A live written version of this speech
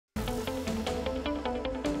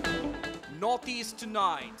Northeast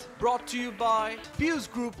Tonight, brought to you by Pius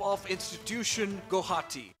Group of Institution,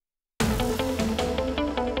 Guwahati.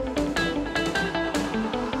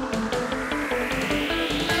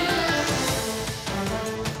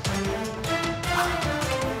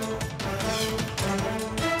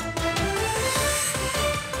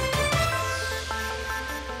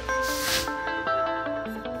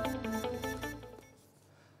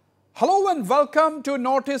 Hello and welcome to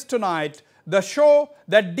Northeast Tonight, the show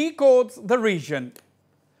that decodes the region.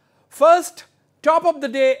 First, top of the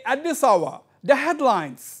day at this hour, the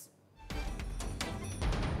headlines.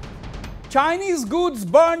 Chinese goods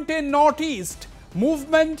burnt in Northeast.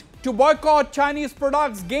 Movement to boycott Chinese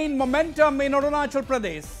products gain momentum in Arunachal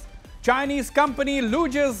Pradesh. Chinese company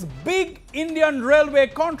loses big Indian railway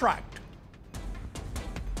contract.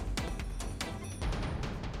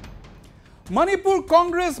 Manipur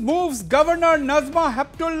Congress moves Governor Nazma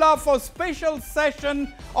Heptullah for special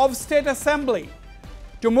session of State Assembly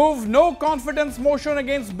to move no confidence motion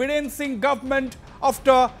against Biren Singh government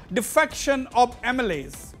after defection of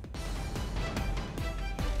MLAs.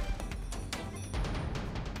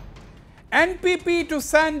 NPP to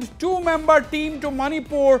send two-member team to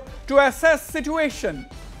Manipur to assess situation.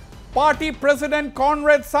 Party President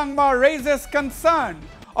Conrad Sangma raises concern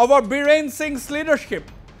over Biren Singh's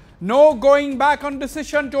leadership. No going back on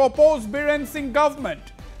decision to oppose Biren Singh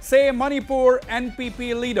government, say Manipur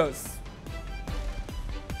NPP leaders.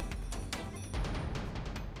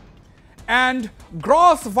 And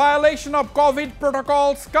gross violation of COVID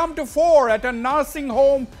protocols come to fore at a nursing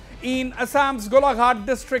home in Assam's Golaghat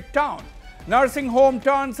district town. Nursing home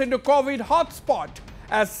turns into COVID hotspot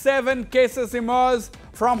as 7 cases emerge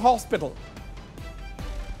from hospital.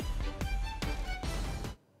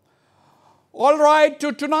 All right,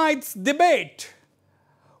 to tonight's debate.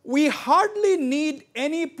 We hardly need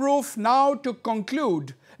any proof now to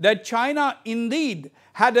conclude that China indeed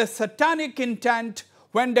had a satanic intent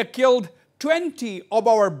when they killed 20 of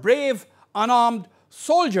our brave unarmed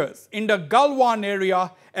soldiers in the Galwan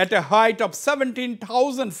area at a height of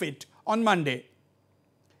 17,000 feet on Monday.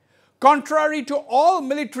 Contrary to all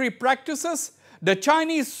military practices, the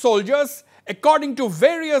Chinese soldiers, according to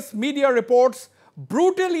various media reports,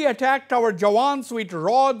 brutally attacked our Jawans with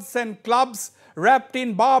rods and clubs wrapped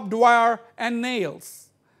in barbed wire and nails.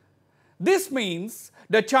 This means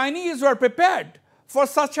the Chinese were prepared for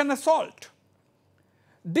such an assault.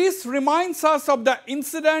 This reminds us of the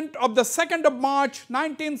incident of the 2nd of March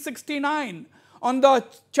 1969 on the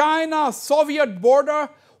China-Soviet border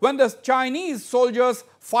when the Chinese soldiers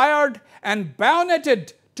fired and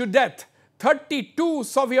bayoneted to death 32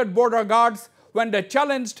 Soviet border guards when they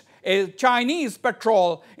challenged a Chinese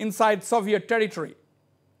patrol inside Soviet territory.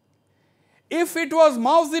 If it was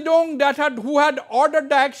Mao Zedong who had ordered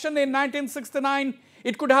the action in 1969,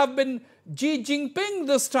 it could have been Xi Jinping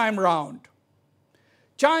this time round.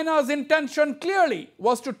 China's intention clearly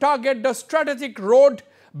was to target the strategic road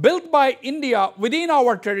built by India within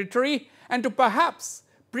our territory and to perhaps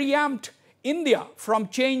preempt India from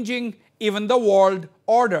changing even the world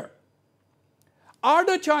order. Are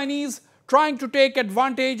the Chinese trying to take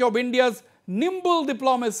advantage of India's nimble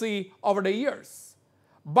diplomacy over the years?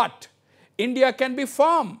 But India can be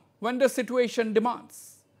firm when the situation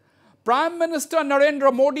demands. Prime Minister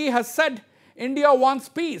Narendra Modi has said India wants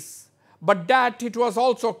peace, but that it was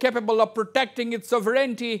also capable of protecting its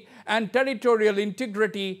sovereignty and territorial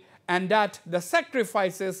integrity, and that the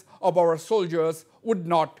sacrifices of our soldiers would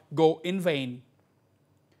not go in vain.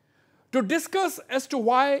 To discuss as to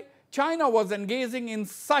why China was engaging in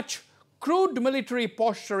such crude military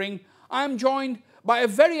posturing, I am joined by a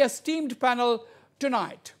very esteemed panel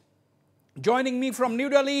tonight. Joining me from New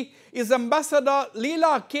Delhi is Ambassador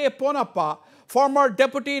Leela K. Ponnappa, former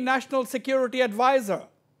Deputy National Security Advisor.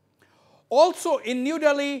 Also in New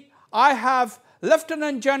Delhi, I have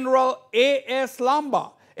Lieutenant General A.S.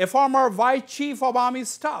 Lamba, a former Vice Chief of Army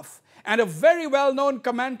Staff and a very well-known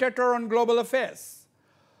commentator on global affairs.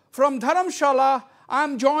 From Dharamshala, I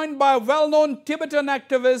am joined by a well-known Tibetan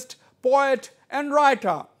activist, poet and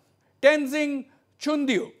writer, Tenzing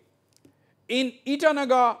Chundew. In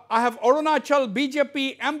Itanagar, I have Arunachal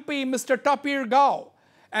BJP MP Mr. Tapir Gao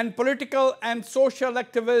and political and social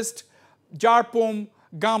activist Jarpum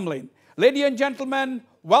Gamlin. Ladies and gentlemen,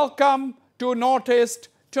 welcome to Northeast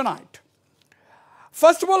Tonight.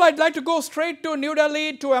 First of all, I'd like to go straight to New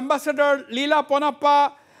Delhi to Ambassador Leela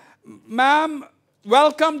Ponnappa. Ma'am,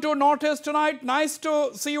 welcome to Northeast Tonight. Nice to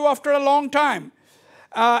see you after a long time.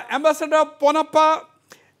 Ambassador Ponnappa,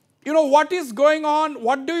 you know, what is going on?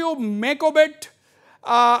 What do you make of it?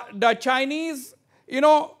 The Chinese,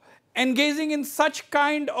 engaging in such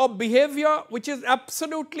kind of behavior which is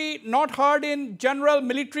absolutely not heard in general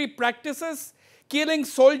military practices, killing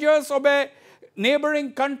soldiers of a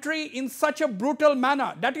neighboring country in such a brutal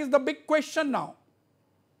manner? That is the big question now.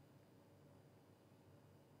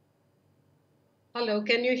 Hello,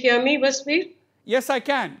 can you hear me, Wasbir? Yes, I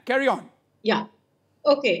can. Carry on. Yeah.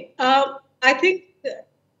 Okay. I think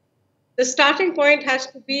the starting point has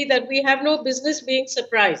to be that we have no business being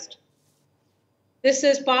surprised. This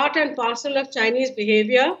is part and parcel of Chinese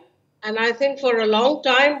behavior. And I think for a long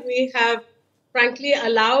time, we have frankly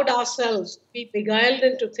allowed ourselves to be beguiled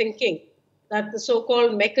into thinking that the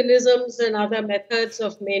so-called mechanisms and other methods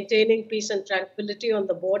of maintaining peace and tranquility on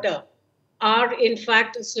the border are in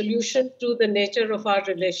fact a solution to the nature of our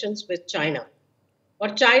relations with China.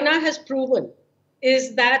 What China has proven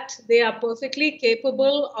is that they are perfectly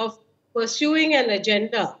capable of pursuing an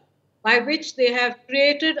agenda by which they have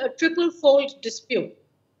created a triple-fold dispute.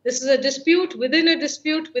 This is a dispute within a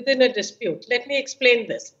dispute within a dispute. Let me explain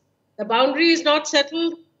this. The boundary is not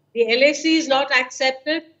settled, the LAC is not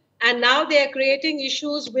accepted, and now they are creating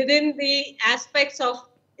issues within the aspects of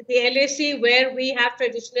the LAC where we have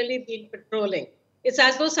traditionally been patrolling. It's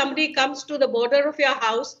as though somebody comes to the border of your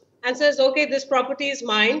house and says, okay, this property is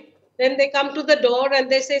mine. Then they come to the door and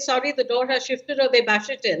they say, sorry, the door has shifted, or they bash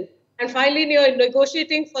it in. And finally, you're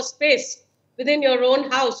negotiating for space within your own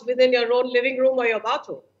house, within your own living room or your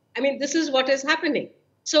bathroom. I mean, this is what is happening.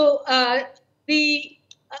 So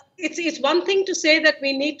it's one thing to say that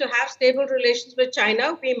we need to have stable relations with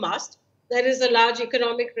China. We must. There is a large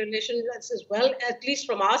economic relation as well, at least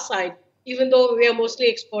from our side, even though we are mostly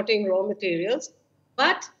exporting raw materials.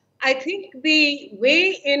 But I think the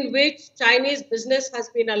way in which Chinese business has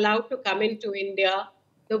been allowed to come into India,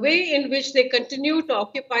 the way in which they continue to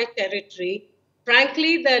occupy territory,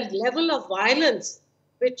 frankly, the level of violence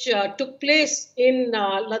which took place in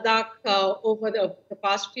Ladakh over the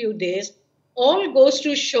past few days, all goes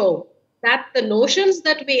to show that the notions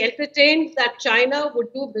that we entertained that China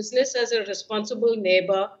would do business as a responsible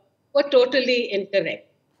neighbor were totally incorrect.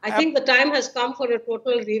 I think the time has come for a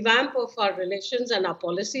total revamp of our relations and our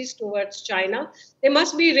policies towards China. They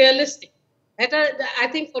must be realistic. I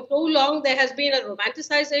think for too long there has been a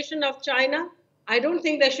romanticization of China. I don't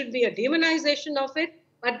think there should be a demonization of it,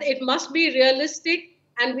 but it must be realistic,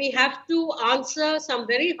 and we have to answer some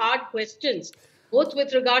very hard questions, both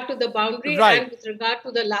with regard to the boundary and with regard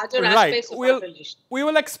to the larger aspects of our relations. We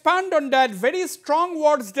will expand on that. Very strong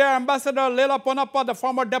words there, Ambassador Leila Ponnappa, the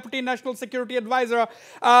former Deputy National Security Advisor.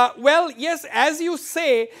 Well, yes, as you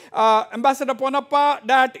say, Ambassador Ponnappa,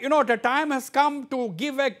 that, the time has come to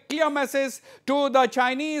give a clear message to the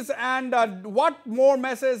Chinese, and what more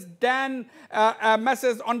message than a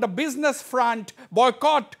message on the business front: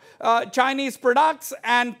 boycott Chinese products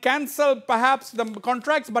and cancel perhaps the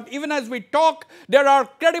contracts. But even as we talk, there are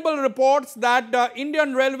credible reports that the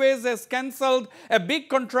Indian Railways has cancelled a big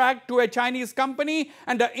contract to a Chinese company,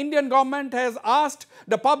 and the Indian government has asked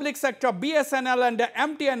the public sector, BSNL and the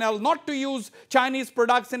MTNL, not to use Chinese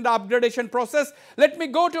products in the upgradation process. Let me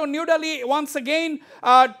go to New Delhi once again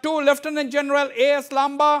to Lieutenant General A.S.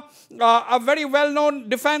 Lamba, a very well-known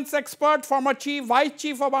defense expert, former Vice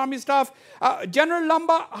Chief of Army Staff. General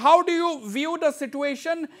Lamba, how do you view the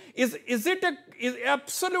situation? Is it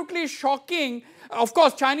absolutely shocking? Of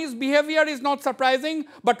course, Chinese behavior is not surprising,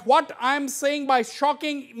 but what I am saying by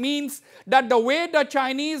shocking means that the way the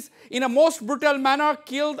Chinese, in a most brutal manner,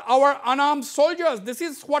 killed our unarmed soldiers, this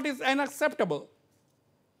is what is unacceptable.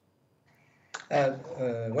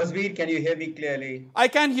 Wasbir, can you hear me clearly? I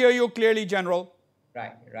can hear you clearly, General.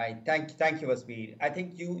 Right. Thank you, Wasbir. I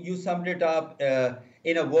think you summed it up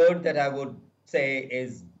in a word that I would say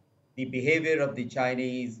is the behavior of the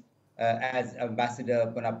Chinese, as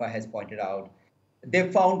Ambassador Ponnappa has pointed out.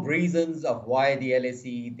 They found reasons of why the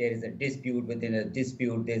LAC, there is a dispute within a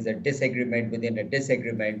dispute, there's a disagreement within a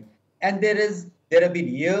disagreement, and there have been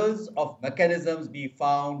years of mechanisms be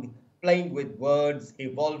found playing with words,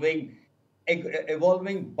 evolving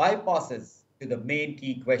bypasses to the main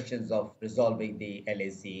key questions of resolving the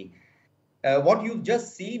LAC. What you've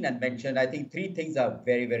just seen and mentioned, I think three things are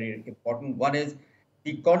very, very important. One is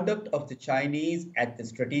the conduct of the Chinese at the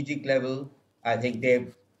strategic level. I think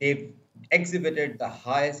they've exhibited the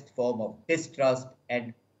highest form of distrust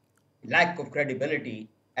and lack of credibility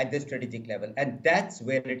at the strategic level. And that's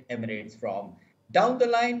where it emanates from. Down the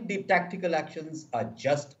line, the tactical actions are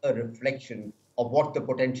just a reflection of what the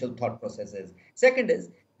potential thought process is. Second is,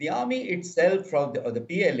 the army itself from the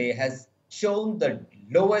PLA has shown the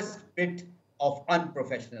lowest bit of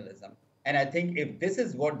unprofessionalism. And I think if this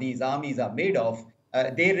is what these armies are made of,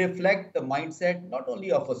 They reflect the mindset not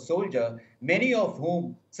only of a soldier, many of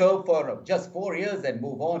whom serve for just 4 years and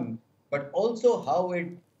move on, but also how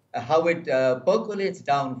it percolates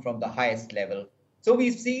down from the highest level. So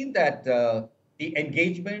we've seen that the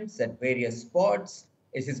engagements at various spots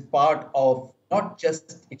is part of not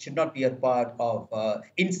just, it should not be a part of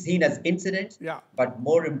seen as incidents, Yeah. but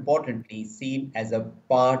more importantly, seen as a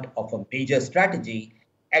part of a major strategy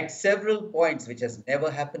at several points, which has never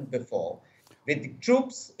happened before, with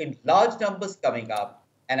troops in large numbers coming up.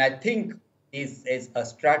 And I think this is a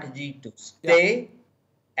strategy to stay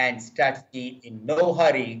and strategy in no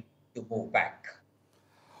hurry to move back.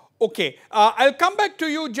 Okay, I'll come back to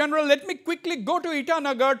you, General. Let me quickly go to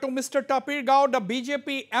Itanagar to Mr. Tapir Gao, the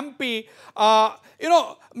BJP MP.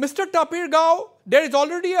 Mr. Tapir Gao, there is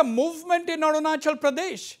already a movement in Arunachal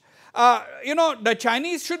Pradesh. The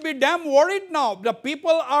Chinese should be damn worried now. The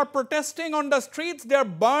people are protesting on the streets. They're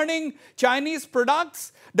burning Chinese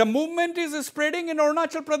products. The movement is spreading in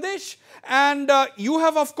Arunachal Pradesh. And you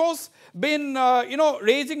have, of course, been,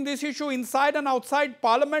 raising this issue inside and outside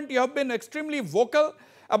Parliament. You have been extremely vocal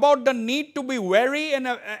about the need to be wary and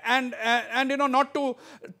not to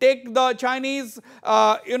take the Chinese,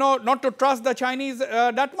 not to trust the Chinese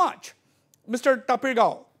that much. Mr. Tapir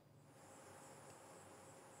Gao.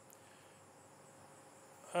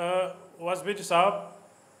 Wasbir Sahab,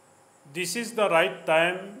 this is the right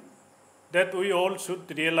time that we all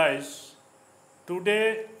should realize.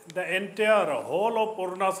 Today, the entire whole of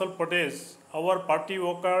Arunachal Pradesh, our party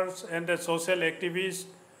workers and the social activists,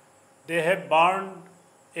 they have burned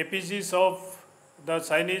effigies of the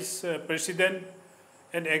Chinese president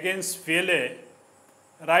and against PLA.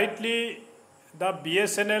 Rightly, the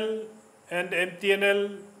BSNL and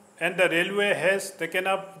MTNL and the railway has taken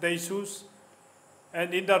up the issues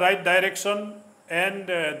and in the right direction, and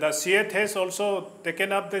the CEAT has also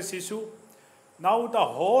taken up this issue. Now the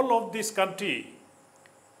whole of this country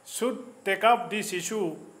should take up this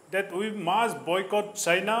issue that we must boycott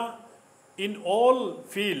China in all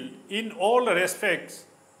field, in all respects,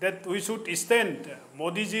 that we should stand.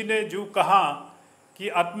 Modi ji ne jo kaha ki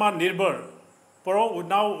Atma Nirbhar,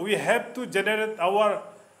 now we have to generate our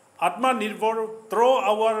Atma Nirbhar through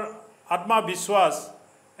our Atma Vishwas,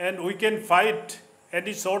 and we can fight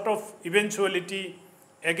any sort of eventuality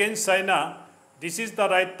against China. This is the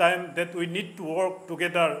right time that we need to work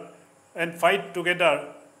together and fight together,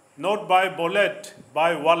 not by bullet,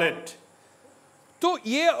 by wallet. तो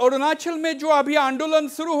ये अरुणाचल में जो अभी आंदोलन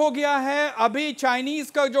शुरू हो गया है, अभी चाइनीज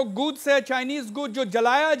का जो गुड्स है, चाइनीज गुड जो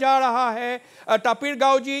जलाया जा रहा है, टापिर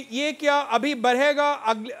गांव जी, ये क्या अभी बढ़ेगा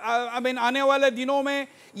आने वाले दिनों में?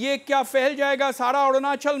 ये क्या फैल जाएगा सारा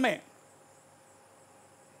अरुणाचल में?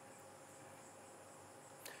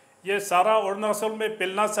 ये सारा अरुणाचल में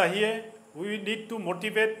फैलना चाहिए. We need to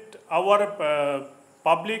motivate our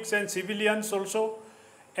publics and civilians also.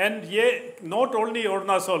 And ये not only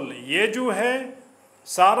अरुणाचल, ये जो है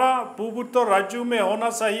सारा पूर्वोत्तर राज्यों में होना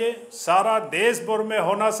चाहिए, सारा देश भर में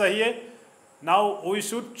होना चाहिए. Now we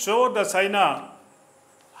should show the China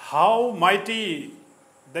how mighty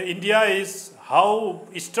the India is, how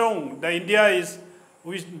strong the India is.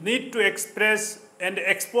 We need to express and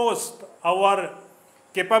expose our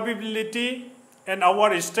capability and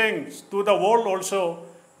our strength to the world also,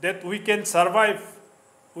 that we can survive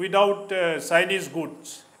without Chinese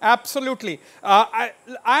goods. Absolutely. I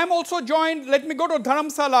am also joined, let me go to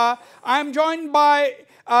Dharamsala. I am joined by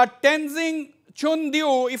Tenzing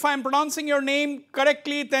Chundiu, if I am pronouncing your name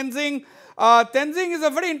correctly, Tenzing. Tenzing is a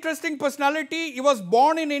very interesting personality. He was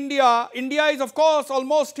born in India. India is, of course,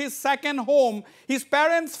 almost his second home. His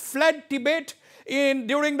parents fled Tibet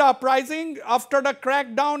during the uprising after the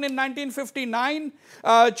crackdown in 1959.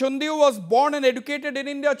 Chundiu was born and educated in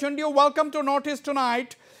India. Chundiu, welcome to Notice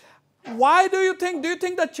Tonight. Why do you think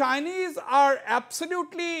the Chinese are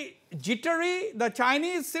absolutely jittery? The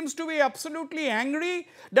Chinese seems to be absolutely angry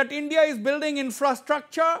that India is building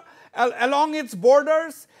infrastructure along its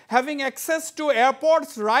borders, having access to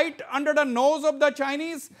airports right under the nose of the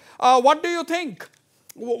Chinese. What do you think?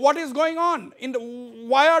 What is going on?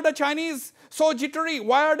 Why are the Chinese so jittery?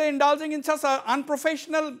 Why are they indulging in such an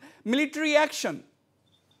unprofessional military action?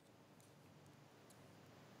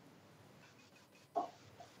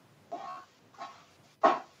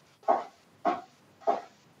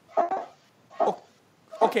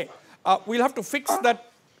 Okay, we'll have to fix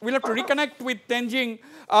that. We'll have to reconnect with Tenzing.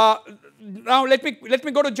 Now let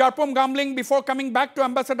me go to Jarpom Gamling before coming back to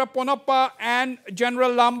Ambassador Ponappa and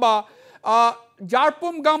General Lamba.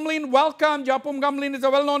 Jarpom Gamling, welcome. Jarpom Gamling is a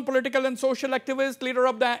well-known political and social activist, leader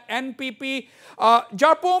of the NPP.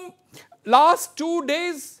 Jarpom, last 2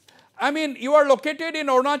 days, I mean, you are located in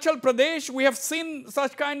Arunachal Pradesh. We have seen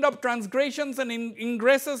such kind of transgressions and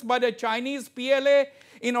ingresses by the Chinese PLA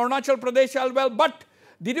in Arunachal Pradesh as well. But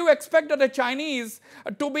did you expect that the Chinese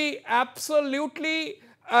to be absolutely,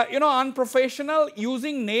 unprofessional,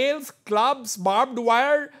 using nails, clubs, barbed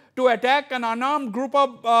wire to attack an unarmed group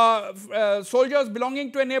of soldiers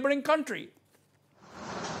belonging to a neighboring country?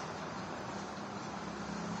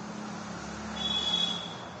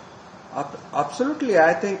 Absolutely,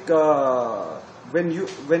 I think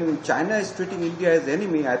when China is treating India as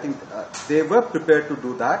enemy, I think they were prepared to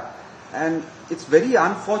do that, and it's very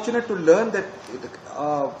unfortunate to learn that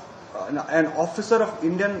an officer of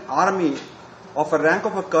Indian Army of a rank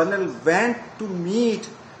of a colonel went to meet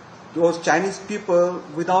those Chinese people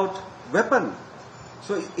without weapon.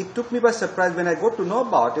 So it took me by surprise when I got to know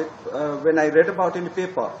about it, when I read about it in the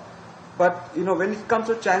paper. But, when it comes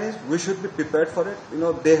to Chinese, we should be prepared for it.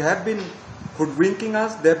 They have been hoodwinking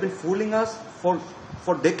us, they have been fooling us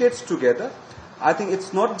for decades together. I think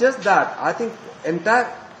it's not just that. I think entire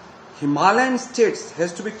Himalayan states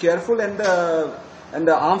has to be careful, and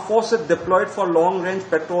the armed forces deployed for long-range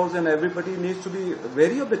patrols, and everybody needs to be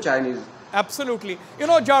wary of the Chinese. Absolutely.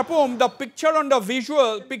 Jarpum, the picture on the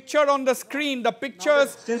visual, picture on the screen, the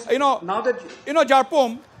pictures,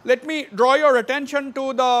 Jarpum, let me draw your attention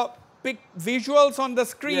to the visuals on the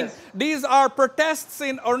screen. Yes. These are protests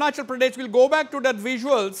in Arunachal Pradesh. We'll go back to that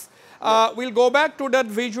visuals. We'll go back to that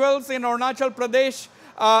visuals in Arunachal Pradesh.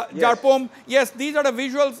 Jarpum, yes, these are the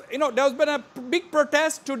visuals. There's been a big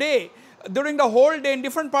protest today, during the whole day in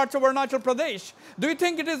different parts of Arunachal Pradesh. Do you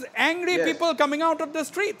think it is angry people coming out of the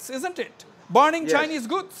streets, isn't it? Burning Chinese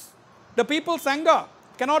goods. The people's anger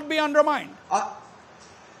cannot be undermined.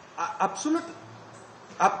 Absolutely.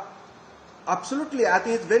 Absolutely, I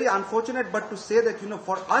think it's very unfortunate, but to say that,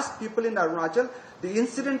 for us people in Arunachal, the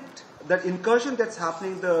incident, that incursion that's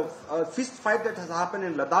happening, the fist fight that has happened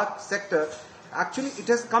in Ladakh sector, actually it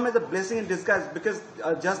has come as a blessing in disguise, because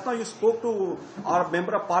just now you spoke to our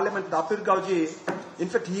Member of Parliament, Dapir Gauji. In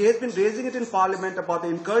fact, he has been raising it in Parliament about the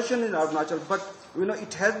incursion in Arunachal, but,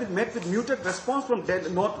 it has been met with muted response from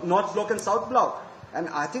North Bloc and South Bloc. And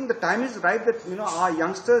I think the time is right that, our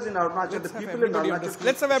youngsters in Arunachal, the people in Arunachal,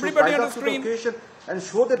 let's have everybody on the screen and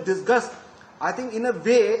show the disgust. I think in a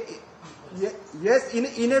way, yes,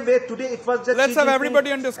 in a way today it was just let's have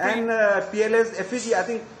everybody on the screen. And PLA's effigy. I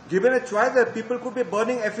think given a choice, that people could be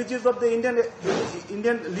burning effigies of the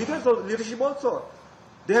Indian leaders or leadership also.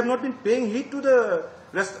 They have not been paying heed to the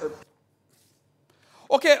rest.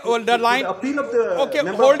 Okay, well, the line. Appeal of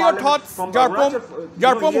the hold your thoughts, Jarpum.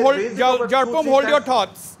 Jarpum, hold your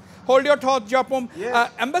thoughts. Hold your thoughts, Jarpum.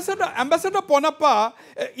 Yes. Ambassador Ponnappa,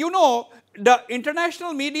 the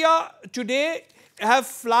international media today have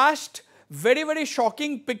flashed very, very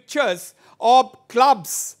shocking pictures of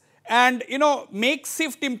clubs and,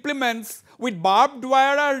 makeshift implements with barbed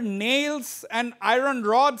wire, nails and iron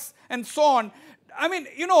rods and so on. I mean,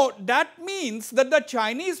 that means that the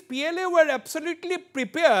Chinese PLA were absolutely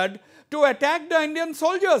prepared to attack the Indian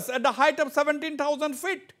soldiers at the height of 17,000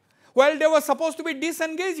 feet, while they were supposed to be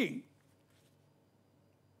disengaging.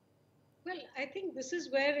 Well, I think this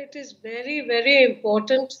is where it is very, very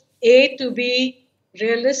important, to be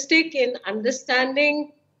realistic in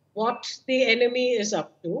understanding what the enemy is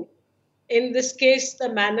up to. In this case, the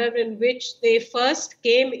manner in which they first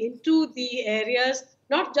came into the areas,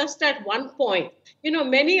 not just at one point.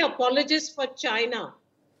 Many apologists for China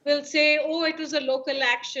will say, oh, it was a local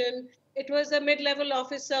action. It was a mid-level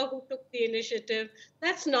officer who took the initiative.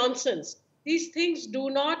 That's nonsense. These things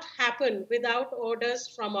do not happen without orders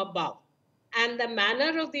from above. And the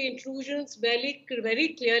manner of the intrusions very, very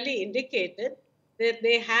clearly indicated that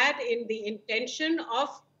they had in the intention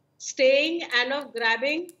of staying and of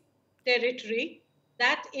grabbing territory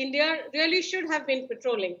that India really should have been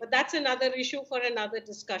patrolling. But that's another issue for another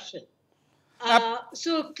discussion.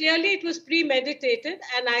 So clearly it was premeditated,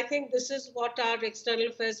 and I think this is what our External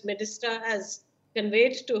Affairs Minister has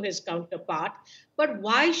conveyed to his counterpart. But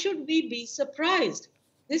why should we be surprised?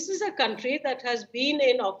 This is a country that has been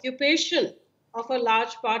in occupation of a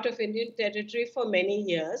large part of Indian territory for many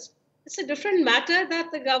years. It's a different matter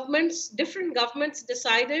that different governments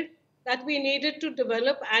decided that we needed to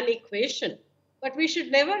develop an equation. But we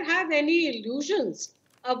should never have any illusions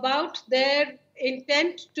about their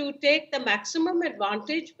intent to take the maximum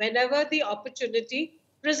advantage whenever the opportunity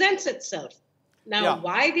presents itself. Now,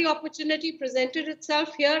 why the opportunity presented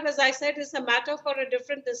itself here, as I said, is a matter for a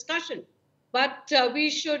different discussion. But we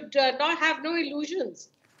should not have no illusions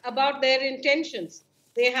about their intentions.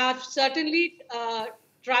 They have certainly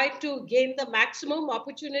tried to gain the maximum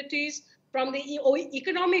opportunities from the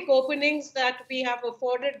economic openings that we have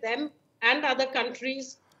afforded them and other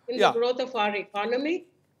countries in the growth of our economy.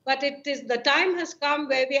 But the time has come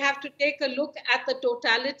where we have to take a look at the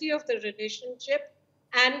totality of the relationship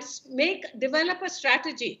and develop a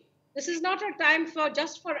strategy. This is not a time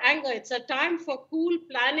just for anger. It's a time for cool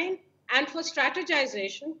planning and for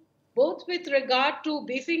strategization, both with regard to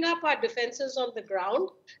beefing up our defenses on the ground.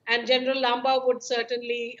 And General Lamba would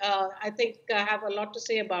certainly, I think, have a lot to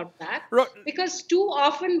say about that. Because too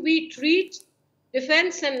often we treat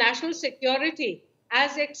defense and national security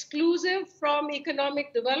as exclusive from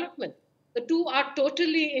economic development. The two are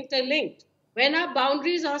totally interlinked. When our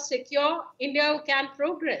boundaries are secure, India can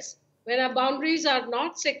progress. When our boundaries are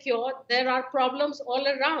not secure, there are problems all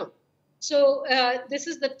around. So this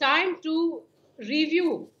is the time to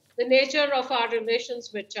review the nature of our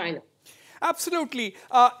relations with China. Absolutely.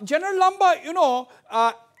 General Lamba, you know,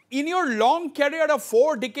 in your long career of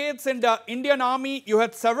 4 decades in the Indian Army, you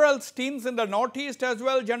had several stints in the Northeast as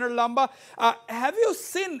well, General Lamba. Have you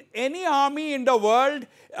seen any army in the world,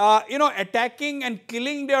 you know, attacking and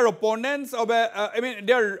killing their opponents, or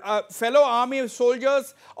their fellow army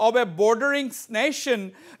soldiers of a bordering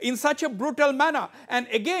nation in such a brutal manner? And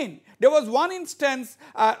again, there was one instance,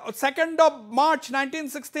 2nd of March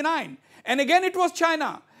 1969, and again it was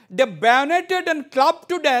China. They bayoneted and clubbed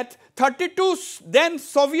to death 32 then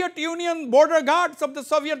Soviet Union border guards of the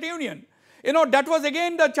Soviet Union. You know, that was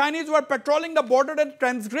again the Chinese were patrolling the border and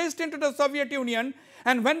transgressed into the Soviet Union.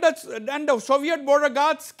 And when the Soviet border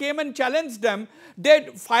guards came and challenged them, they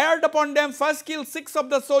fired upon them, first killed 6 of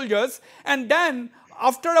the soldiers, and then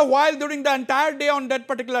after a while, during the entire day on that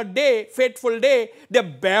particular day, fateful day, they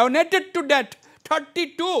bayoneted to death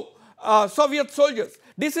 32 Soviet soldiers.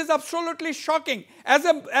 This is absolutely shocking. As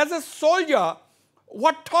a soldier,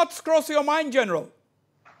 what thoughts cross your mind, General?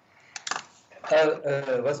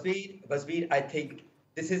 Wasbir, I think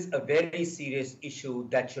this is a very serious issue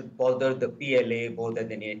that should bother the PLA more than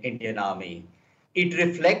the Indian Army. It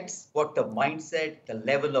reflects what the mindset, the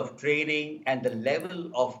level of training, and the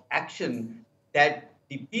level of action that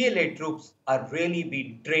the PLA troops are really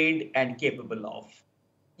being trained and capable of.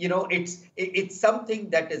 You know, it's something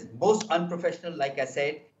that is most unprofessional, like I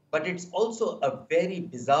said, but it's also a very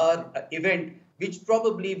bizarre event which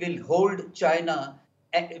probably will hold China,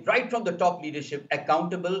 right from the top leadership,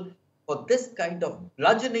 accountable for this kind of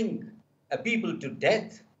bludgeoning people to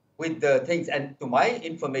death with the things. And to my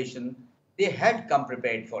information, they had come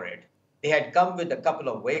prepared for it. They had come with a couple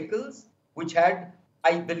of vehicles, which had,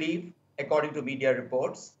 I believe, according to media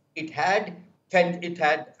reports, it had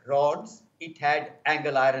rods, it had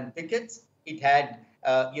angle iron pickets, it had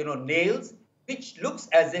nails, which looks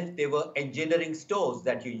as if they were engineering stores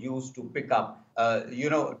that you use to pick up,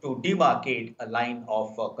 to demarcate a line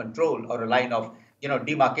of control or a line of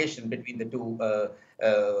demarcation between the two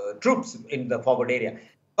troops in the forward area.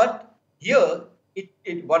 But here,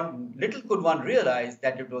 little could one realize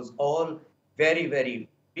that it was all very, very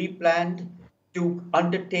pre-planned to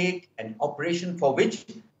undertake an operation for which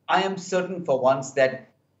I am certain for once that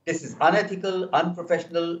this is unethical,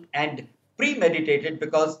 unprofessional, and premeditated,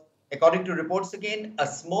 because according to reports again, a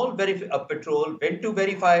small patrol went to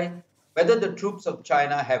verify whether the troops of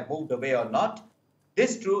China have moved away or not.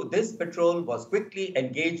 This patrol was quickly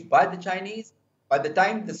engaged by the Chinese. By the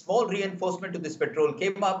time the small reinforcement to this patrol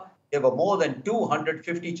came up, there were more than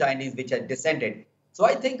 250 Chinese which had descended. So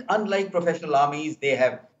I think, unlike professional armies, they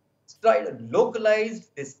have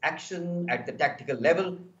localized this action at the tactical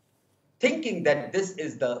level, thinking that this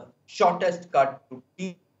is the shortest cut to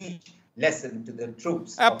teach lesson to the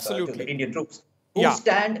troops, absolutely, to the Indian troops, who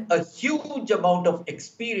stand a huge amount of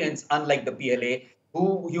experience, unlike the PLA,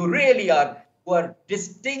 who are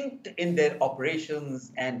distinct in their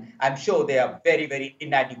operations, and I'm sure they are very, very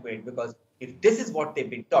inadequate, because if this is what they've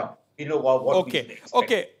been taught, we know what we should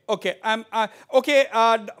expect.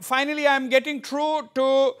 Finally, I'm getting through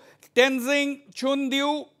to Tenzing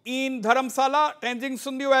Chundew in Dharamsala. Tenzing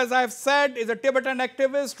Chundew, as I've said, is a Tibetan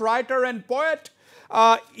activist, writer, and poet.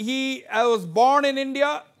 He was born in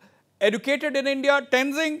India, educated in India.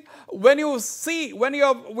 Tenzing, when you have seen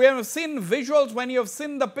visuals, when you have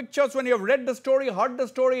seen the pictures, when you have read the story, heard the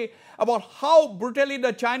story about how brutally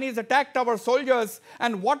the Chinese attacked our soldiers,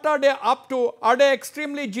 and what are they up to? Are they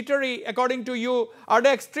extremely jittery, according to you? Are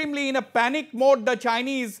they extremely in a panic mode, the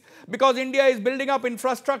Chinese? Because India is building up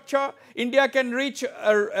infrastructure. India can reach,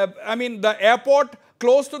 the airport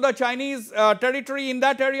close to the Chinese territory in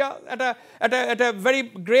that area at a very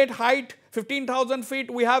great height, 15,000 feet.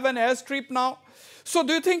 We have an airstrip now. So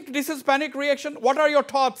do you think this is panic reaction? What are your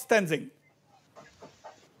thoughts, Tenzing?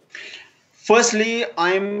 Firstly,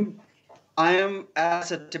 I'm I am,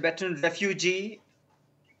 as a Tibetan refugee,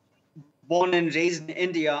 born and raised in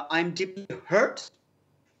India, I'm deeply hurt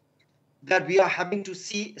that we are having to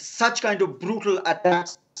see such kind of brutal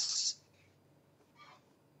attacks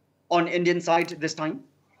on Indian side this time.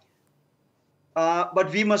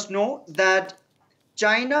 But we must know that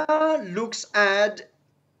China looks at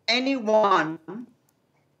anyone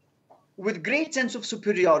with great sense of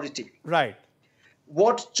superiority. Right.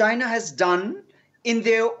 What China has done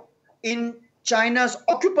in China's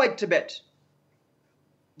occupied Tibet,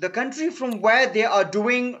 the country from where they are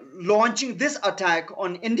launching this attack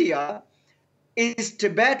on India, is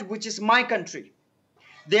Tibet, which is my country.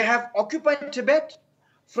 They have occupied Tibet.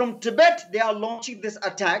 From Tibet, they are launching this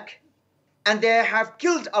attack, and they have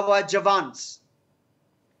killed our Javans.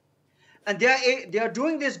 And they are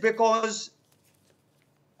doing this because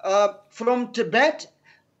from Tibet,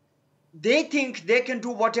 they think they can do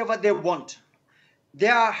whatever they want. They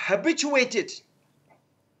are habituated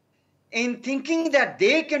in thinking that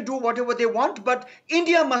they can do whatever they want, but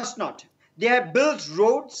India must not. They have built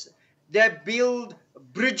roads, they have built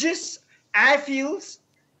bridges, airfields.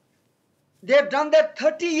 They have done that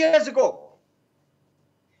 30 years ago.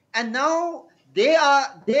 And now they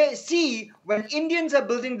see when Indians are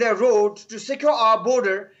building their roads to secure our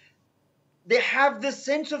border, they have this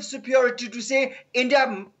sense of superiority to say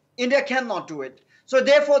India cannot do it. So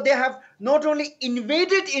therefore, they have not only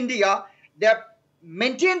invaded India, they have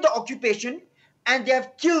maintained the occupation, and they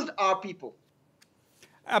have killed our people.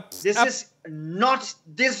 This is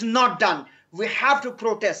not done. We have to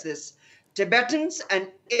protest this. Tibetans and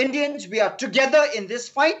Indians, we are together in this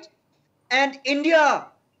fight. And India,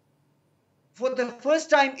 for the first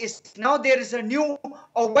time, there is a new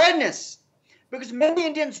awareness, because many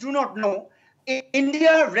Indians do not know.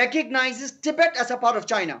 India recognizes Tibet as a part of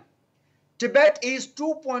China. Tibet is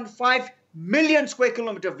 2.5 million square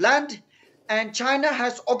kilometers of land, and China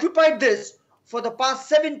has occupied this for the past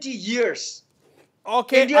 70 years.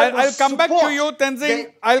 Okay, I'll come back to you,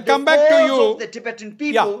 Tenzing. I'll come back to you. Of the Tibetan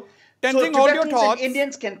people. Yeah. Tenzing, hold your thoughts. And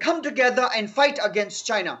Indians can come together and fight against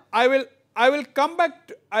China. I will come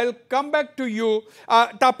back. I'll come back to you,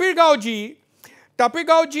 Tapir ji.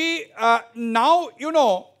 Now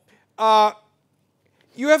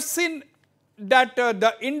you have seen that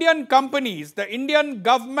the Indian companies, the Indian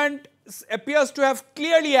government appears to have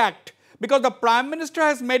clearly acted, because the Prime Minister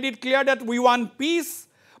has made it clear that we want peace,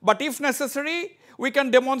 but if necessary, we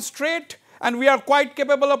can demonstrate, and we are quite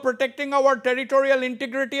capable of protecting our territorial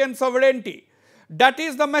integrity and sovereignty. That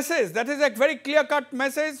is the message. That is a very clear-cut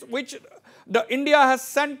message which India has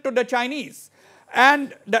sent to the Chinese.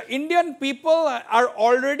 And the Indian people are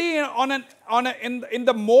already in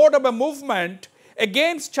the mode of a movement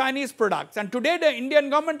against Chinese products. And today the Indian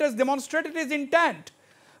government has demonstrated its intent.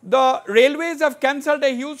 The railways have cancelled a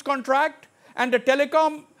huge contract, and the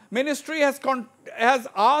telecom ministry has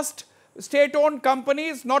asked state-owned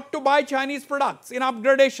companies not to buy Chinese products in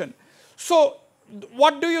upgradation. So,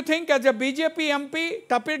 what do you think as a BJP MP,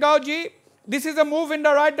 Tapir ji? This is a move in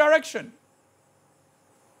the right direction.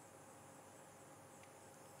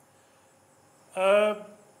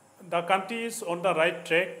 The country is on the right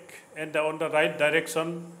track and on the right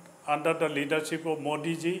direction under the leadership of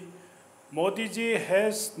Modi ji. Modi ji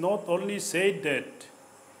has not only said that,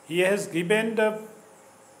 he has given the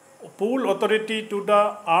full authority to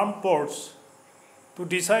the armed force to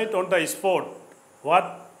decide on the spot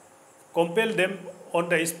what compel them on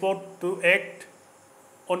the spot to act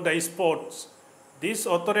on the spots. This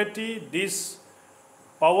authority, this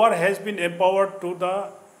power has been empowered to the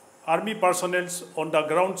army personnel on the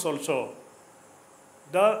grounds also.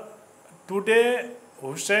 Today,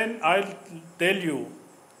 Hussain, I'll tell you,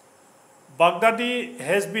 Baghdadi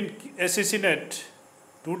has been assassinated.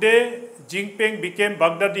 Today, Jinping became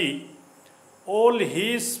Baghdadi. All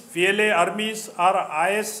his PLA armies are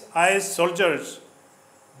IS soldiers.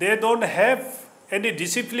 They don't have any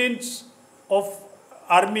disciplines of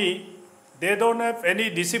army. They don't have any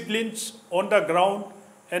disciplines on the ground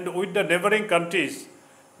and with the neighboring countries.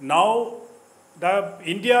 Now,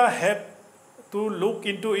 India have to look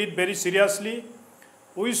into it very seriously.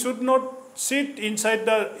 We should not sit inside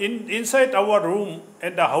our room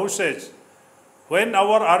and the houses when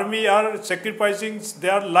our army are sacrificing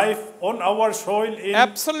their life on our soil in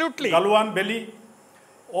Galwan Valley.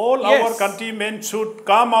 All our countrymen should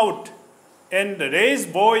come out and raise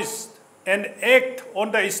voice and act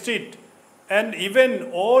on the street, and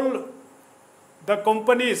even all the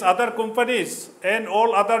companies, other companies and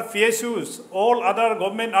all other PSUs, all other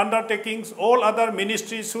government undertakings, all other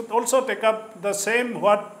ministries should also take up the same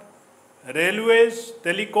what railways,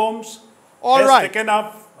 telecoms taken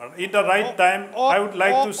up in the right time, I would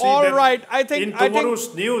like to see that right. in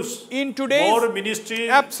tomorrow's news, in today's more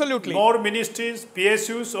ministries,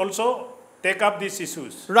 PSUs also take up these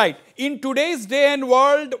issues. Right. In today's day and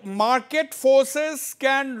world, market forces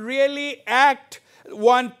can really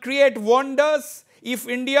create wonders. If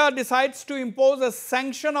India decides to impose a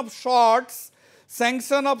sanction of sorts,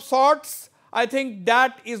 I think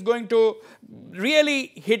that is going to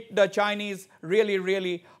really hit the Chinese really,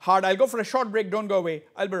 really hard. I'll go for a short break. Don't go away.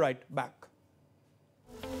 I'll be right back.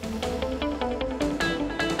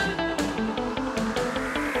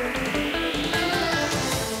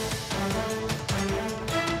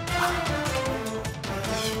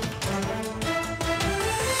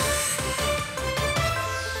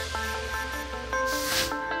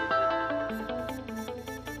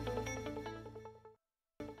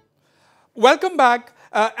 Welcome back.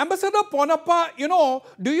 Ambassador Ponnappa,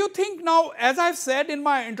 do you think now, as I've said in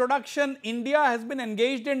my introduction, India has been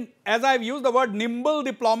engaged in, as I've used the word, nimble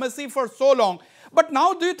diplomacy for so long. But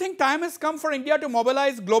now do you think time has come for India to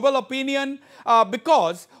mobilize global opinion?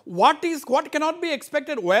 Because what cannot be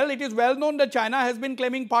expected? Well, it is well known that China has been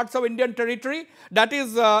claiming parts of Indian territory. That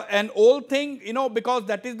is an old thing, because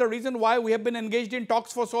that is the reason why we have been engaged in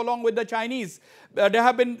talks for so long with the Chinese. There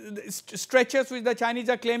have been stretches which the Chinese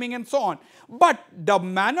are claiming and so on. But the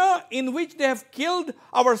manner in which they have killed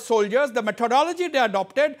our soldiers, the methodology they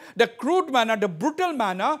adopted, the crude manner, the brutal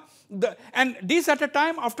manner, and this at a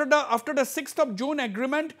time after the 6th of June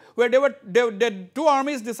agreement, where the two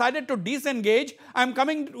armies decided to disengage. I'm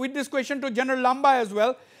coming with this question to General Lamba as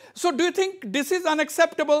well. So do you think this is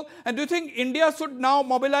unacceptable, and do you think India should now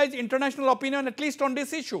mobilize international opinion at least on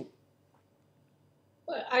this issue?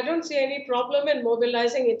 I don't see any problem in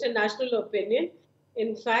mobilizing international opinion.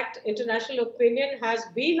 In fact, international opinion has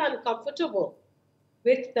been uncomfortable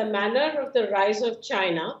with the manner of the rise of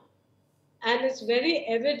China, and it's very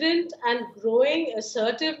evident and growing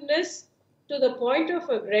assertiveness to the point of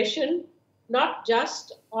aggression, not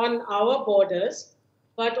just on our borders,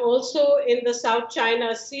 but also in the South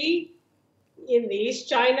China Sea, in the East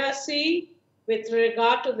China Sea, with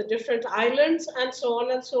regard to the different islands, and so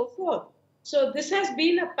on and so forth. So this has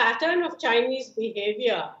been a pattern of Chinese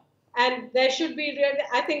behavior, and there should be,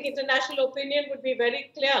 I think international opinion would be very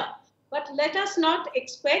clear. But let us not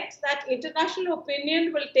expect that international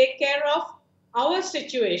opinion will take care of our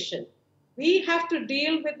situation. We have to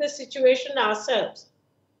deal with the situation ourselves.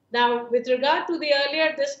 Now, with regard to the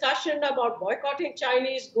earlier discussion about boycotting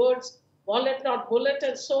Chinese goods, wallet not bullet,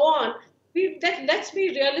 and so on, let's be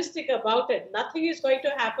realistic about it. Nothing is going to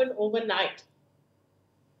happen overnight.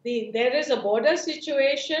 There is a border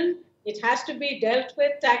situation. It has to be dealt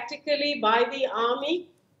with tactically by the army.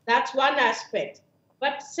 That's one aspect.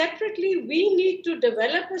 But separately, we need to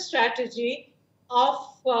develop a strategy of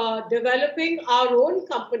developing our own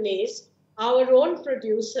companies, our own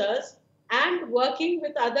producers, and working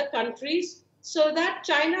with other countries so that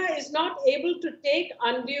China is not able to take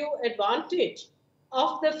undue advantage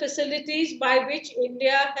of the facilities by which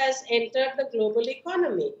India has entered the global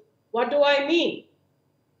economy. What do I mean?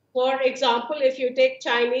 For example, if you take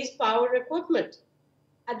Chinese power equipment,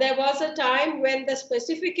 there was a time when the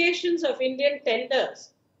specifications of Indian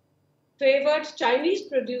tenders favored Chinese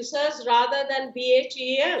producers rather than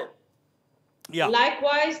BHEL. Yeah.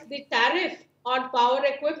 Likewise, the tariff on power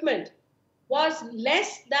equipment was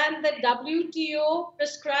less than the WTO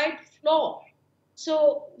prescribed floor.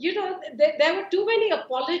 So, there were too many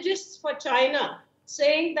apologists for China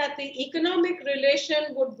saying that the economic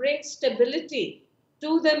relation would bring stability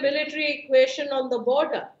to the military equation on the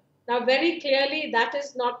border. Now, very clearly, that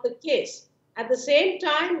is not the case. At the same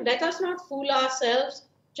time, let us not fool ourselves.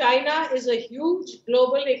 China is a huge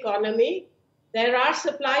global economy. There are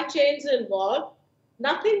supply chains involved.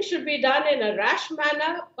 Nothing should be done in a rash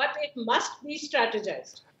manner, but it must be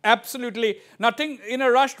strategized. Absolutely. Nothing in a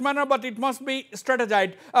rushed manner, but it must be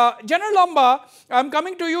strategized. General Lamba, I'm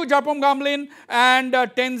coming to you, Japom Gamlin and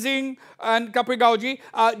Tenzing and Kapigaoji.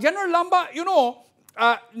 General Lamba,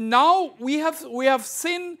 now we have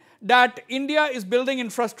seen that India is building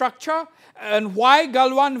infrastructure, and why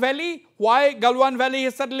Galwan Valley? Why Galwan Valley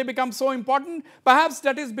has suddenly become so important? Perhaps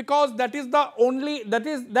that is because that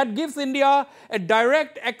gives India a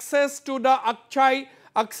direct access to the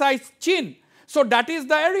Aksai Chin. So that is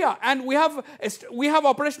the area, and we have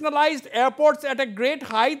operationalized airports at a great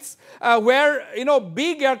heights where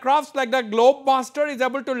big aircrafts like the Globemaster is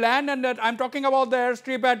able to land, and that I'm talking about the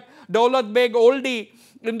airstrip at Daulat Beg Oldie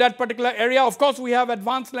in that particular area. Of course, we have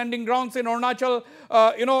advanced landing grounds in Arunachal,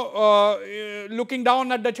 looking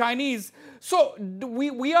down at the Chinese. So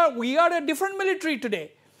we are a different military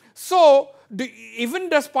today. So Even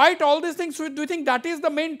despite all these things, do you think that is the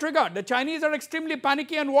main trigger? The Chinese are extremely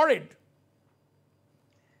panicky and worried.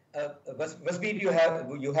 Wasbir,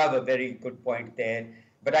 you have a very good point there,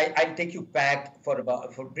 but I'll take you back for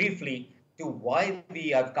briefly to why we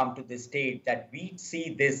have come to this state that we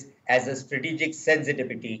see this as a strategic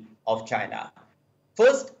sensitivity of China.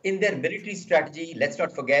 First, in their military strategy, let's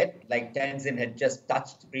not forget, like Tenzin had just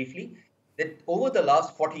touched briefly, that over the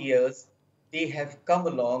last 40 years, they have come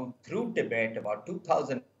along through Tibet, about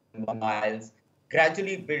 2,000 miles,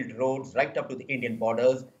 gradually built roads right up to the Indian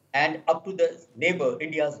borders and up to the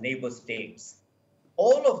India's neighbor states.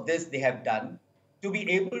 All of this they have done to be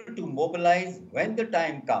able to mobilize when the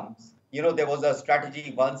time comes. You know, there was a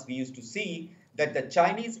strategy once we used to see that the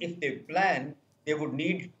Chinese, if they plan, they would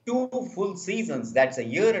need 2 full seasons. That's a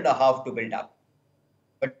year and a half to build up.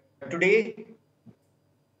 But today,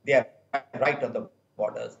 they are right on the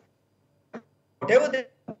borders. Whatever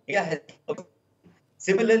India has,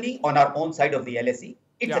 similarly, on our own side of the LSE,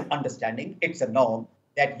 it's an understanding, it's a norm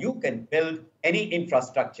that you can build any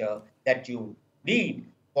infrastructure that you need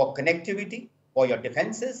for connectivity, for your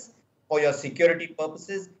defenses, for your security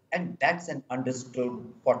purposes, and that's an understood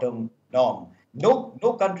bottom norm.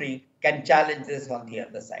 No country can challenge this on the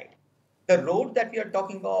other side. The road that we are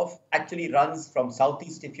talking of actually runs from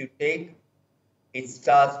southeast. If you take, it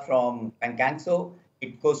starts from Pangangso,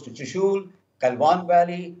 it goes to Chushul, Kalwan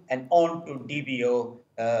Valley, and on to DBO,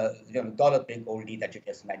 Dolatik Oldie that you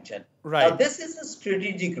just mentioned. Right. Now, this is a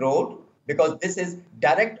strategic road because this is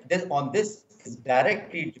directly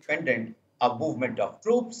dependent our movement of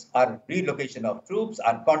troops, our relocation of troops,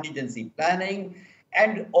 our contingency planning,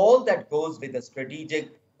 and all that goes with a strategic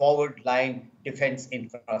forward line defense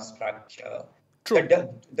infrastructure. True.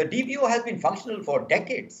 The DBO has been functional for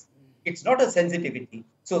decades. It's not a sensitivity.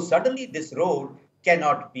 So suddenly this road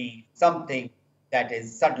cannot be something that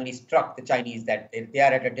is suddenly struck the Chinese that they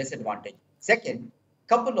are at a disadvantage. Second,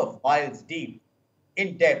 couple of miles deep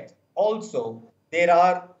in depth. Also, there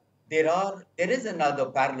is another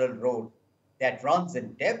parallel road that runs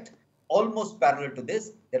in depth, almost parallel to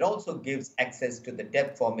this, that also gives access to the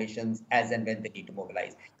depth formations as and when they need to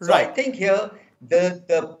mobilize. So I think here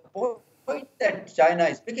the point that China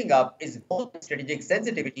is picking up is both strategic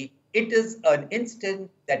sensitivity. It is an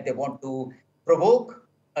instant that they want to provoke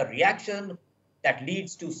a reaction that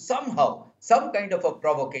leads to somehow some kind of a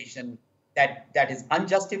provocation that is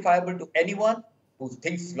unjustifiable to anyone who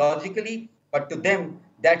thinks logically, but to them,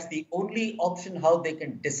 that's the only option how they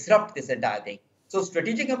can disrupt this entire thing. So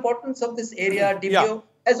strategic importance of this area, DBO,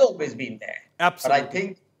 has always been there. Absolutely. But I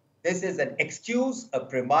think this is an excuse, a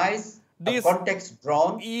premise, a context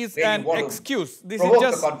drawn. Is an excuse. This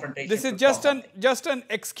is just an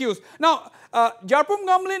excuse. Now, Jarpum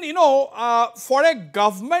Gamlin, for a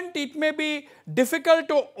government, it may be difficult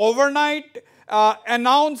to overnight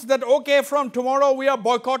announce that, okay, from tomorrow we are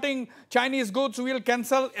boycotting Chinese goods, we will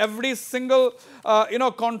cancel every single,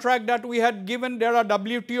 contract that we had given. There are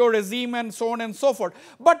WTO regime and so on and so forth.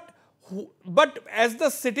 But as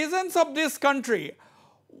the citizens of this country,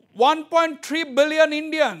 1.3 billion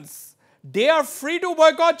Indians, they are free to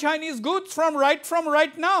boycott Chinese goods from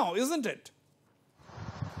right now, isn't it?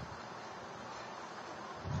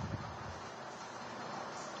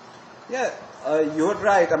 Yeah, you're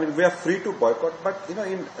right. I mean, we are free to boycott, but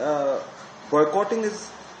boycotting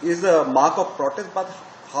is a mark of protest. But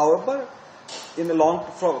however, in the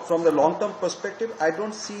from the long-term perspective, I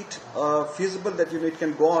don't see it feasible that it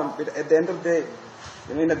can go on. But at the end of the day,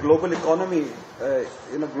 in a global economy,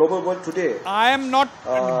 in a global world today, I am not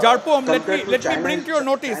Jarpum. Let me bring to your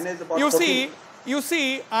notice. You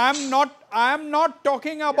see, I am not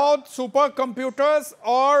talking about supercomputers,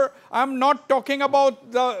 or I am not talking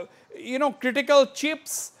about the critical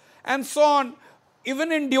chips and so on.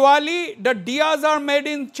 Even in Diwali, the diyas are made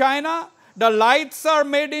in China, the lights are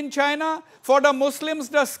made in China. For the Muslims,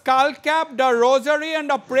 the skull cap, the rosary and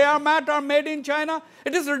the prayer mat are made in China.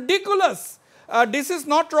 It is ridiculous. This is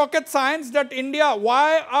not rocket science that India,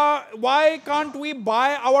 why can't we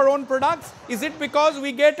buy our own products? Is it because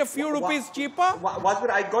we get a few rupees cheaper? Wasbir,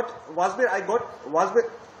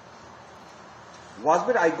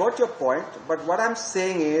 I got your point, but what I'm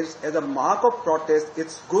saying is, as a mark of protest,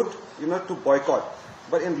 it's good, to boycott.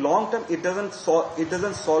 But in long term, it doesn't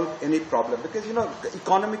solve any problem, because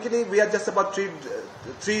economically we are just about 3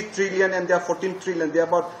 trillion and they are 14 trillion. They are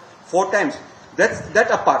about 4 times. That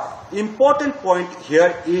apart. Important point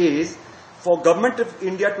here is for government of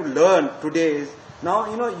India to learn today is now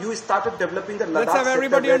you started developing the Ladakh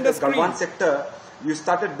sector, the Galwan sector. You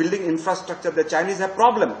started building infrastructure. The Chinese have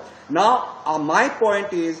problem. Now my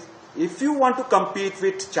point is, if you want to compete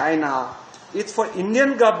with China, it's for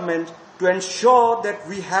Indian government to ensure that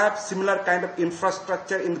we have similar kind of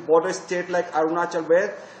infrastructure in the border state like Arunachal,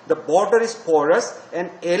 where the border is porous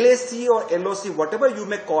and LAC or LOC, whatever you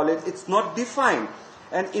may call it, it's not defined.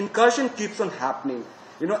 And incursion keeps on happening.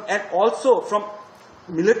 You know, and also from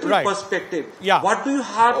military perspective, what do you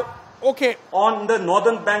have on the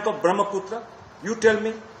northern bank of Brahmaputra? You tell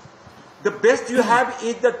me. The best you have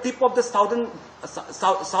is the tip of the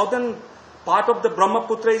southern part of the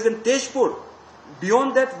Brahmaputra is in Tezpur.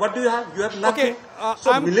 Beyond that, what do you have? You have nothing.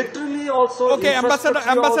 So militarily also. Okay, Ambassador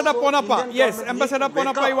Ponappa. Yes, Ambassador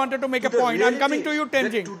Ponappa, I wanted to make a point. I'm coming to you,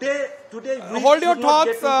 Tenzing. Today hold your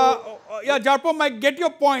thoughts. Yeah, Jarpo, I get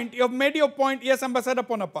your point. You have made your point. Yes, Ambassador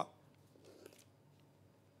Ponappa.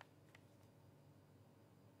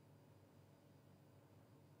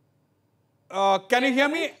 Can you hear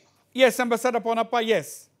me? Yes, Ambassador Ponappa,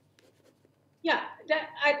 yes. Yeah,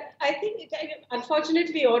 I think,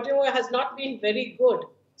 unfortunately, audio has not been very good.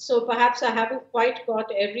 So perhaps I haven't quite got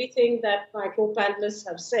everything that my co-panelists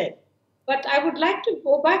have said. But I would like to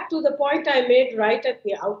go back to the point I made right at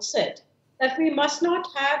the outset, that we must not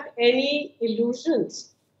have any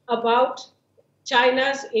illusions about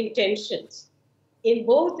China's intentions, in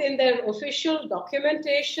both in their official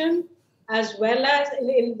documentation, as well as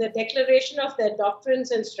in the declaration of their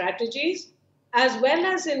doctrines and strategies, as well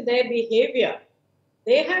as in their behavior.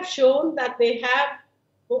 They have shown that they have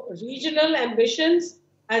regional ambitions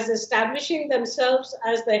as establishing themselves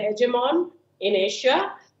as the hegemon in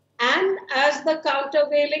Asia and as the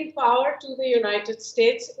countervailing power to the United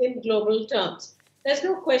States in global terms. There's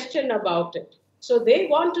no question about it. So they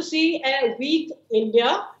want to see a weak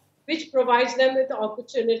India, which provides them with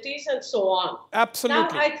opportunities and so on. Absolutely.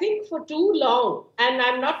 Now, I think for too long, and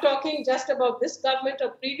I'm not talking just about this government or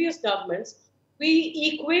previous governments, we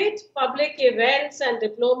equate public events and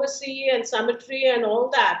diplomacy and summitry and all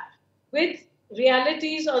that with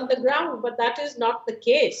realities on the ground, but that is not the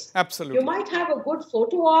case. Absolutely. You might have a good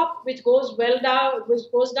photo op which goes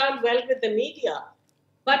down well with the media,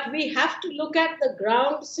 but we have to look at the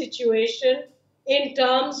ground situation in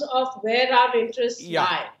terms of where our interests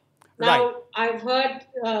lie. Now, I've heard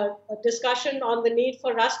a discussion on the need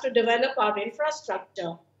for us to develop our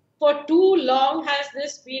infrastructure. For too long has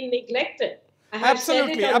this been neglected. I have said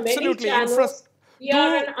it on many channels. We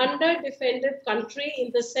are an under-defended country in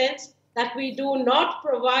the sense that we do not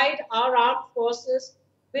provide our armed forces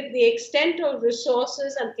with the extent of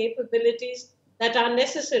resources and capabilities that are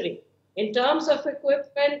necessary in terms of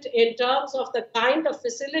equipment, in terms of the kind of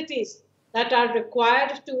facilities that are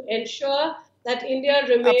required to ensure that India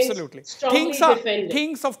remains strongly defended.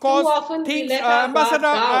 Things, of course, too often we let our guard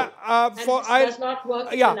down, and this does not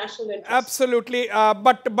work in the national interest. Absolutely.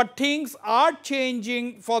 But things are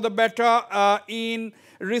changing for the better in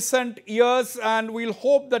recent years, and we'll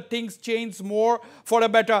hope that things change more for the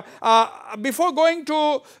better. Before going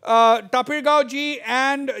to Tapirgao ji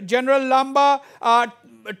and General Lamba,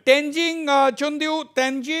 Tenzing,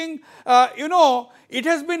 Tenzing, you know, it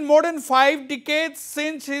has been more than 5 decades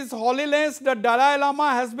since His Holiness the Dalai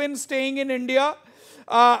Lama has been staying in India,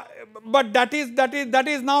 but that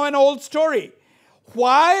is now an old story.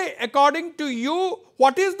 Why, according to you,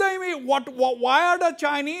 why are the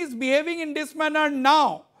Chinese behaving in this manner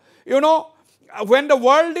now? You know, when the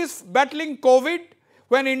world is battling COVID,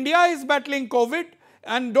 when India is battling COVID,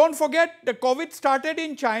 and don't forget the COVID started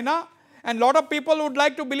in China, and a lot of people would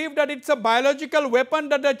like to believe that it's a biological weapon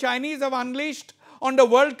that the Chinese have unleashed on the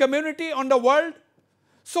world community, on the world.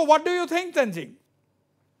 So what do you think, Tenzing?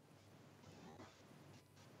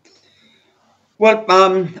 Well,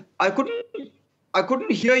 I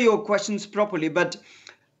couldn't hear your questions properly, but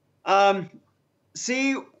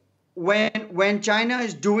see, when China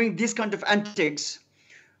is doing this kind of antics,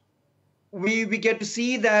 we get to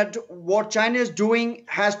see that what China is doing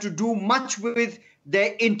has to do much with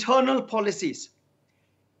their internal policies.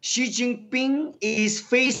 Xi Jinping is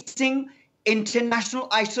facing international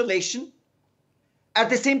isolation. At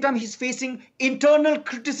the same time, he's facing internal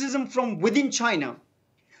criticism from within China.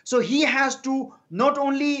 So he has to not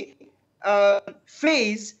only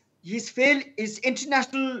face his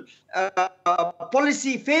international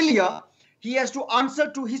policy failure, he has to answer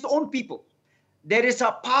to his own people. There is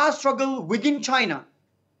a power struggle within China.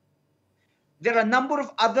 There are a number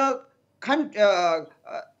of other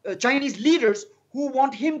Chinese leaders who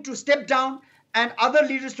want him to step down and other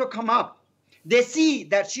leaders to come up. They see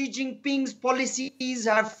that Xi Jinping's policies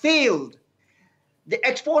have failed. The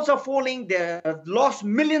exports are falling. They have lost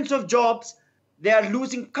millions of jobs. They are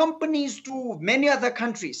losing companies to many other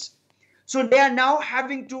countries. So they are now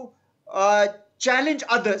having to challenge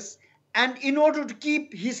others. And in order to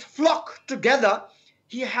keep his flock together,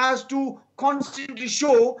 he has to constantly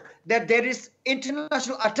show that there is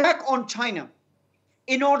international attack on China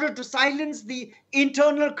in order to silence the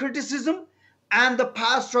internal criticism and the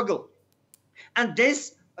power struggle. And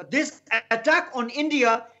this attack on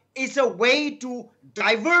India is a way to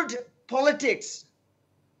divert politics.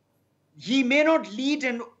 He may not lead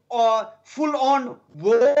an full-on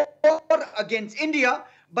war against India,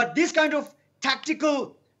 but this kind of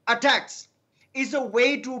tactical attacks is a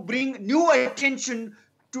way to bring new attention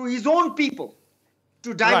to his own people,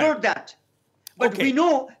 to divert that. But we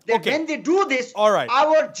know that when they do this, our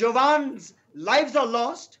Jawans' lives are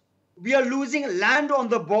lost. We are losing land on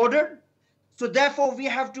the border. So therefore, we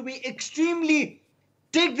have to be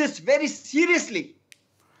take this very seriously.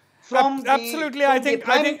 Absolutely, I think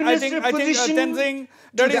Tenzing,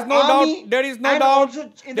 there is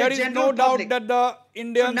no doubt that the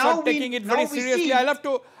Indians are taking it very seriously.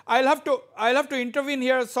 I'll have to intervene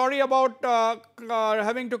here. Sorry about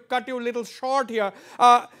having to cut you a little short here.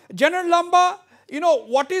 General Lamba,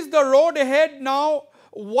 what is the road ahead now?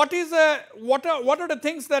 What are the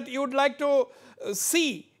things that you would like to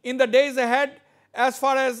see in the days ahead as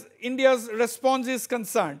far as India's response is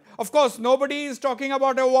concerned? Of course, nobody is talking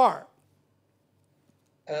about a war.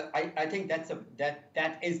 I think that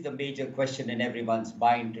is the major question in everyone's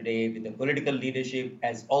mind today, with the political leadership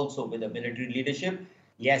as also with the military leadership.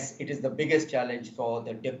 Yes, it is the biggest challenge for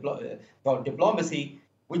the diplomacy,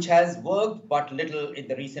 which has worked but little in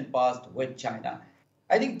the recent past with China.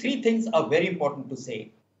 I think three things are very important to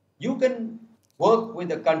say. You can work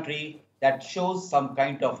with a country that shows some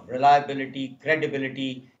kind of reliability,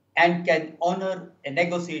 credibility, and can honor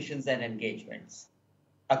negotiations and engagements.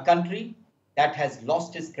 A country that has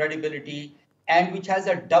lost its credibility and which has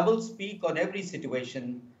a double speak on every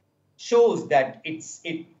situation shows that it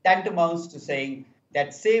tantamounts to saying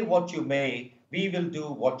that say what you may, we will do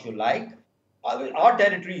what you like. Our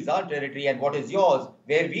territory is our territory, and what is yours,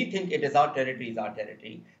 where we think it is our territory, is our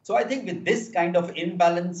territory. So I think with this kind of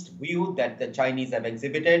imbalanced view that the Chinese have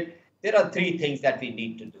exhibited, there are three things that we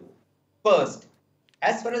need to do. First,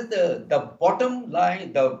 as far as the bottom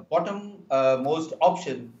line, the bottom most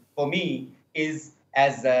option for me is,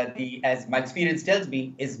 as my experience tells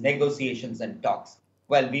me, is negotiations and talks.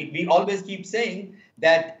 Well, we always keep saying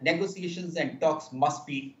that negotiations and talks must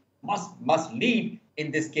lead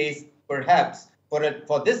in this case. Perhaps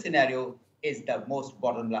for this scenario is the most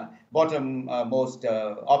most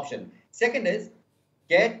option. Second is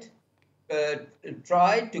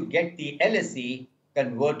try to get the LSE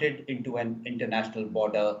converted into an international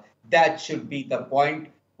border. That should be the point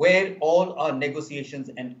where all our negotiations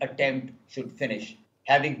and attempt should finish.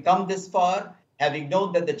 Having come this far, having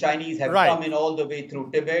known that the Chinese have come in all the way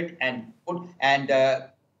through Tibet and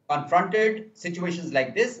confronted situations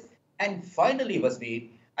like this, and finally, Wasbir,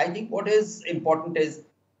 I think what is important is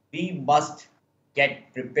we must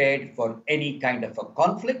get prepared for any kind of a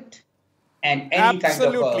conflict, and any kind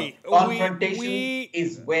of a confrontation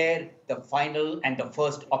is where the final and the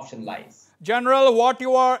first option lies. General, what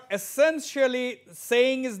you are essentially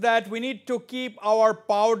saying is that we need to keep our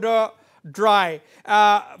powder dry.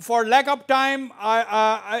 For lack of time,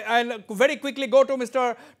 I'll very quickly go to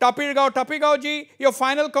Mr. Tapirgao. Tapirgao ji, your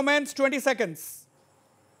final comments, 20 seconds.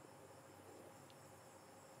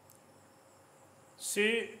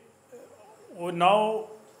 See, now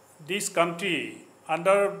this country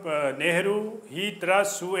under Nehru, he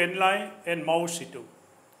trusts Su Enlai and Mao Zedong.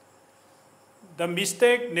 The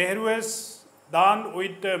mistake Nehru has done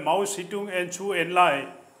with Mao Zedong and Su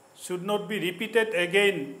Enlai should not be repeated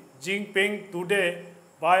again Jinping today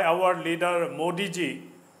by our leader Modi ji,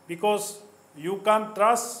 because you can't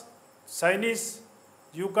trust Chinese,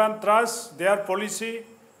 you can't trust their policy,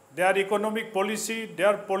 their economic policy,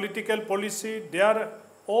 their political policy, they are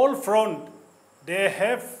all front. They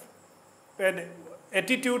have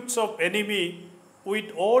attitudes of enemy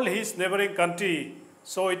with all his neighboring country.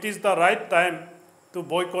 So it is the right time to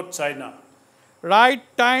boycott China. Right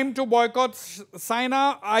time to boycott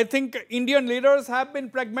China. I think Indian leaders have been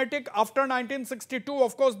pragmatic after 1962.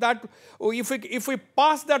 Of course, that if we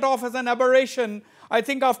pass that off as an aberration, I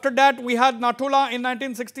think after that we had Natula in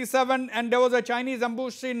 1967 and there was a Chinese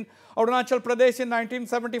ambush in Arunachal Pradesh in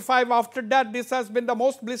 1975. After that, this has been the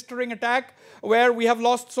most blistering attack where we have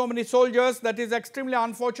lost so many soldiers. That is extremely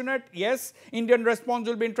unfortunate. Yes, Indian response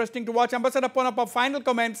will be interesting to watch. Ambassador Ponappa, final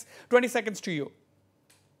comments, 20 seconds to you.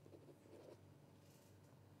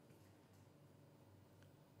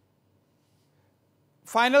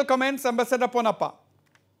 Final comments, Ambassador Ponappa.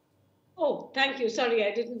 Oh, thank you. Sorry,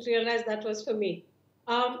 I didn't realize that was for me.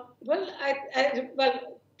 Well,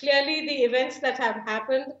 clearly the events that have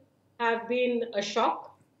happened have been a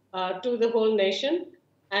shock to the whole nation.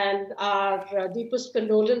 and our deepest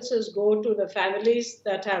condolences go to the families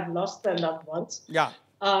that have lost their loved ones. Yeah.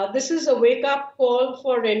 This is a wake-up call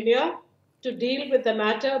for India to deal with the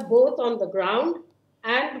matter both on the ground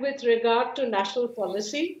and with regard to national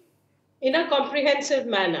policy in a comprehensive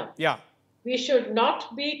manner. Yeah. We should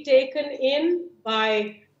not be taken in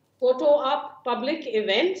by photo-op public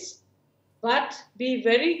events, but be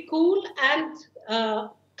very cool and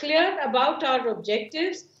clear about our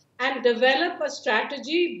objectives and develop a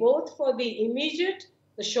strategy both for the immediate,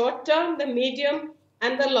 the short term, the medium,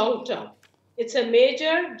 and the long term. It's a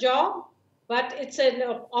major job, but it's an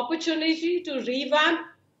opportunity to revamp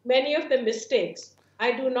many of the mistakes.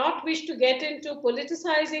 I do not wish to get into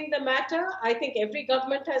politicizing the matter. I think every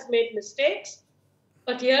government has made mistakes,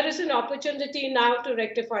 but here is an opportunity now to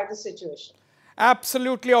rectify the situation.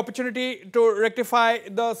 Absolutely, opportunity to rectify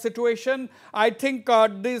the situation. I think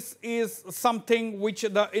this is something which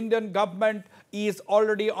the Indian government is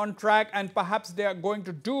already on track, and perhaps they are going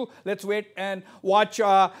to do. Let's wait and watch.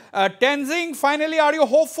 Tenzing, finally, are you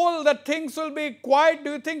hopeful that things will be quiet?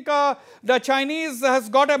 Do you think the Chinese has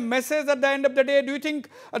got a message at the end of the day? Do you think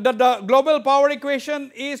that the global power equation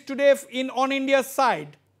is today on India's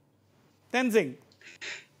side? Tenzing.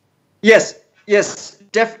 Yes,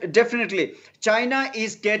 definitely. China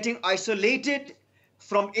is getting isolated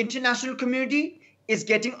from international community, is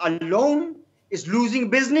getting alone, is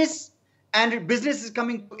losing business, and business is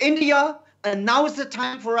coming to India. And now is the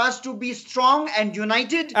time for us to be strong and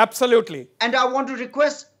united. Absolutely. And I want to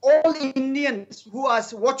request all Indians who are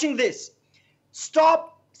watching this,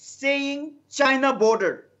 stop saying China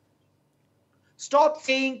border. Stop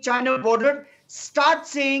saying China border. Start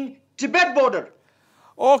saying Tibet border.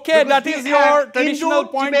 Okay, that is your traditional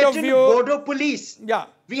point of view. Border police. Yeah.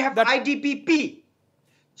 We have IDPP.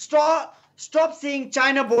 Stop saying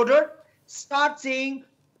China border. Start saying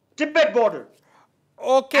Tibet border.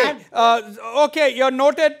 Okay. Okay, your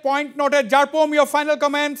noted, point noted. Jarpom, your final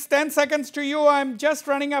comments. 10 seconds to you. I'm just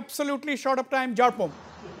running absolutely short of time. Jarpom.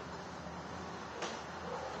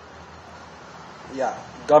 Yeah,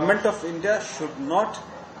 government of India should not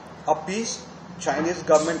appease Chinese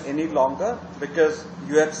government any longer, because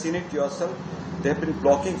you have seen it yourself. They have been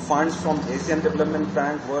blocking funds from Asian Development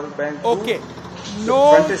Bank, World Bank. Okay.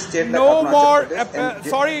 No more,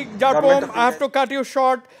 sorry Jarpom, I have to cut you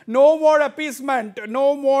short. No more appeasement,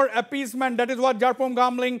 no more appeasement. That is what Jarpom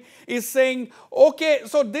Gamling is saying. Okay,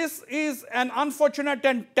 so this is an unfortunate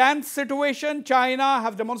and tense situation. China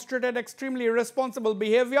have demonstrated extremely irresponsible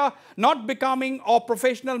behavior, not becoming of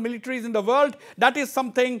professional militaries in the world. That is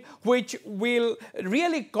something which will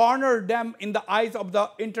really corner them in the eyes of the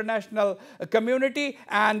international community,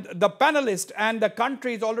 and the panelists and the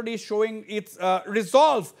country is already showing its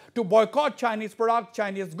resolve to boycott Chinese products,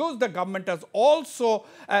 Chinese goods. The government has also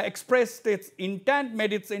expressed its intent,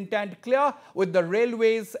 made its intent clear with the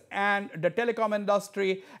railways and the telecom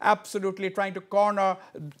industry absolutely trying to corner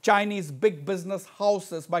Chinese big business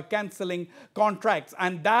houses by cancelling contracts.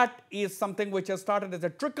 And that is something which has started as a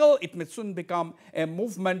trickle. It may soon become a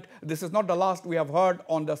movement. This is not the last we have heard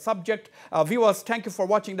on the subject. Viewers, thank you for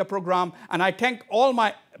watching the program, and I thank all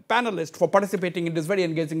my panelists for participating in this very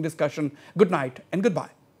engaging discussion. Good night and goodbye.